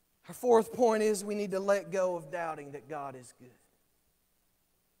 Our fourth point is we need to let go of doubting that God is good.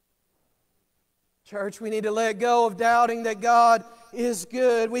 Church, we need to let go of doubting that God is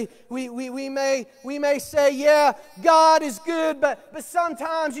good. We may say, yeah, God is good, but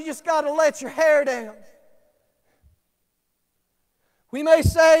sometimes you just got to let your hair down. We may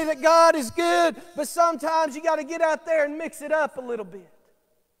say that God is good, but sometimes you got to get out there and mix it up a little bit.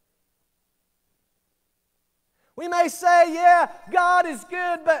 We may say, yeah, God is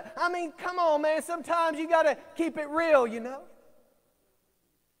good, but I mean, come on, man, sometimes you got to keep it real, you know.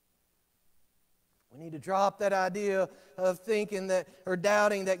 We need to drop that idea of thinking that or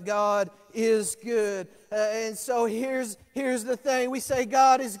doubting that God is good. And so here's the thing. We say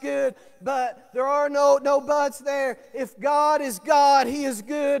God is good, but there are no buts there. If God is God, He is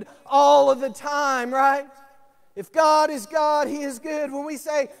good all of the time, right? If God is God, He is good. When we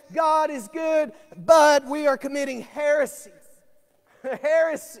say God is good, but we are committing heresy.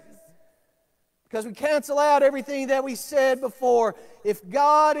 Heresy. Because we cancel out everything that we said before. If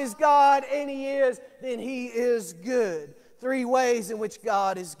God is God, and He is, then He is good. 3 ways in which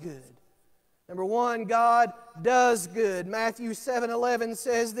God is good. Number 1, God does good. Matthew 7:11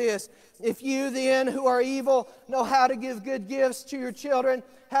 says this, "If you then, who are evil, know how to give good gifts to your children,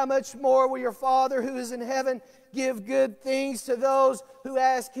 how much more will your Father who is in heaven give good things to those who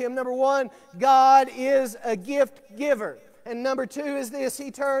ask Him?" Number 1, God is a gift giver. And number 2 is this,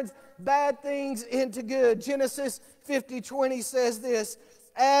 He turns bad things into good. Genesis 50:20 says this,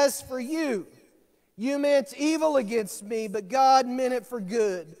 "As for you, you meant evil against me, but God meant it for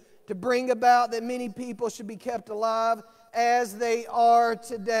good, to bring about that many people should be kept alive as they are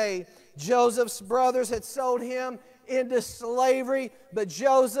today." Joseph's brothers had sold him into slavery, but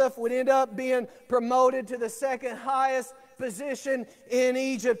Joseph would end up being promoted to the second highest position in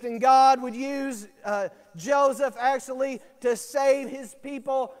Egypt. And God would use Joseph actually to save His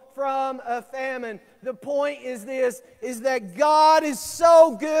people from a famine. The point is this, is that God is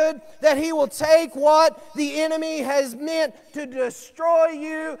so good that He will take what the enemy has meant to destroy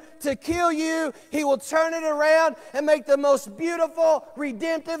you, to kill you. He will turn it around and make the most beautiful,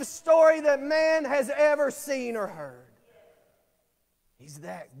 redemptive story that man has ever seen or heard. He's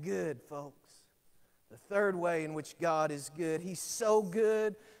that good, folks. The third way in which God is good, He's so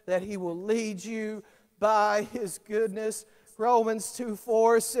good that He will lead you by His goodness. Romans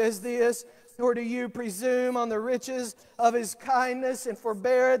 2:4 says this, "Nor do you presume on the riches of His kindness and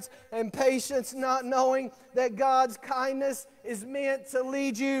forbearance and patience, not knowing that God's kindness is meant to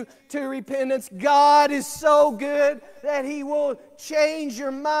lead you to repentance." God is so good that He will change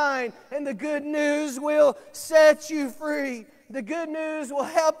your mind, and the good news will set you free. The good news will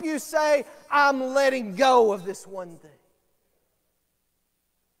help you say, "I'm letting go of this one thing.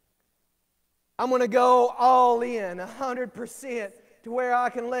 I'm going to go all in, 100%, to where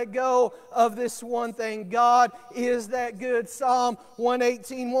I can let go of this one thing." God is that good. Psalm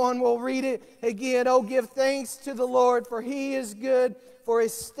 118:1, we'll read it again. "Oh, give thanks to the Lord, for He is good, for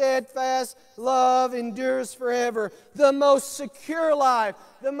His steadfast love endures forever." The most secure life,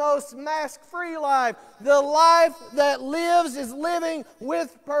 the most mask-free life, the life that lives is living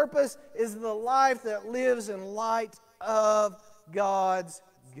with purpose, is the life that lives in light of God's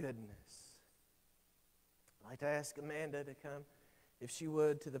goodness. I'd like to ask Amanda to come, if she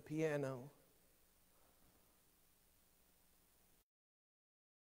would, to the piano.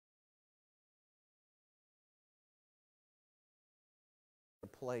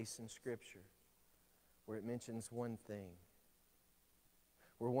 place in Scripture where it mentions one thing,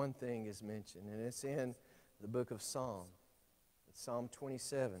 where one thing is mentioned, and it's in the book of Psalm. It's Psalm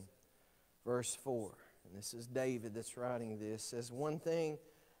 27, verse 4. And this is David that's writing this. It says, "One thing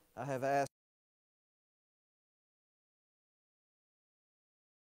I have asked,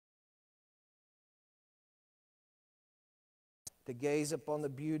 to gaze upon the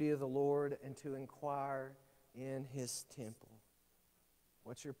beauty of the Lord and to inquire in His temple."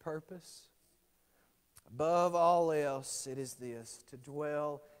 What's your purpose? Above all else, it is this: to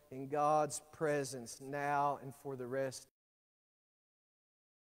dwell in God's presence now and for the rest.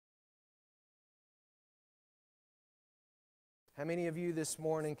 How many of you this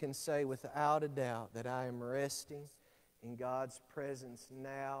morning can say without a doubt that I am resting in God's presence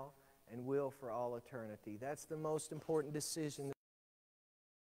now and will for all eternity? That's the most important decision.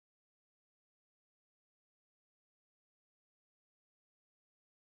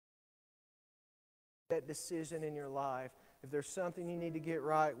 That decision in your life. If there's something you need to get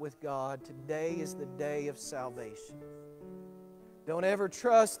right with God, today is the day of salvation. Don't ever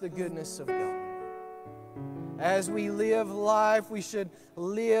trust the goodness of God. As we live life, we should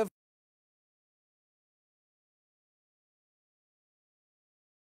live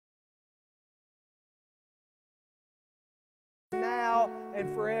now and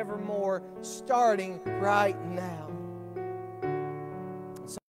forevermore, starting right now.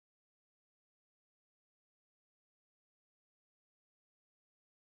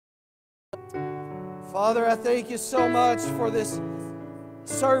 Father, I thank you so much for this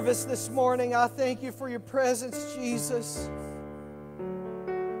service this morning. I thank you for your presence, Jesus.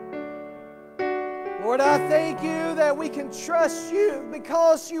 Lord, I thank you that we can trust you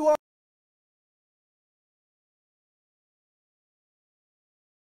because you are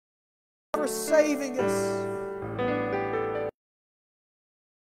for saving us.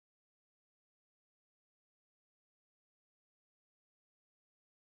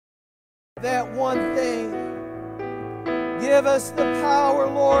 That one thing. Give us the power,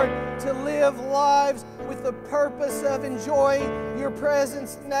 Lord, to live lives with the purpose of enjoying your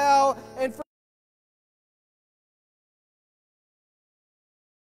presence now and for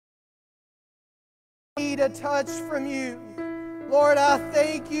need a touch from you. Lord, I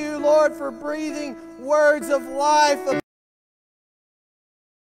thank you, Lord, for breathing words of life.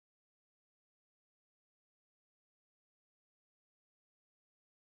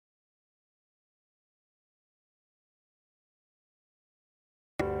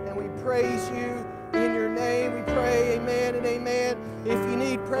 And we praise you in your name. We pray amen and amen. If you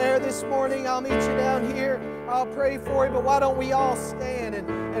need prayer this morning, I'll meet you down here. I'll pray for you. But why don't we all stand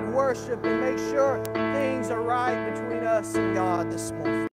and worship and make sure things are right between us and God this morning.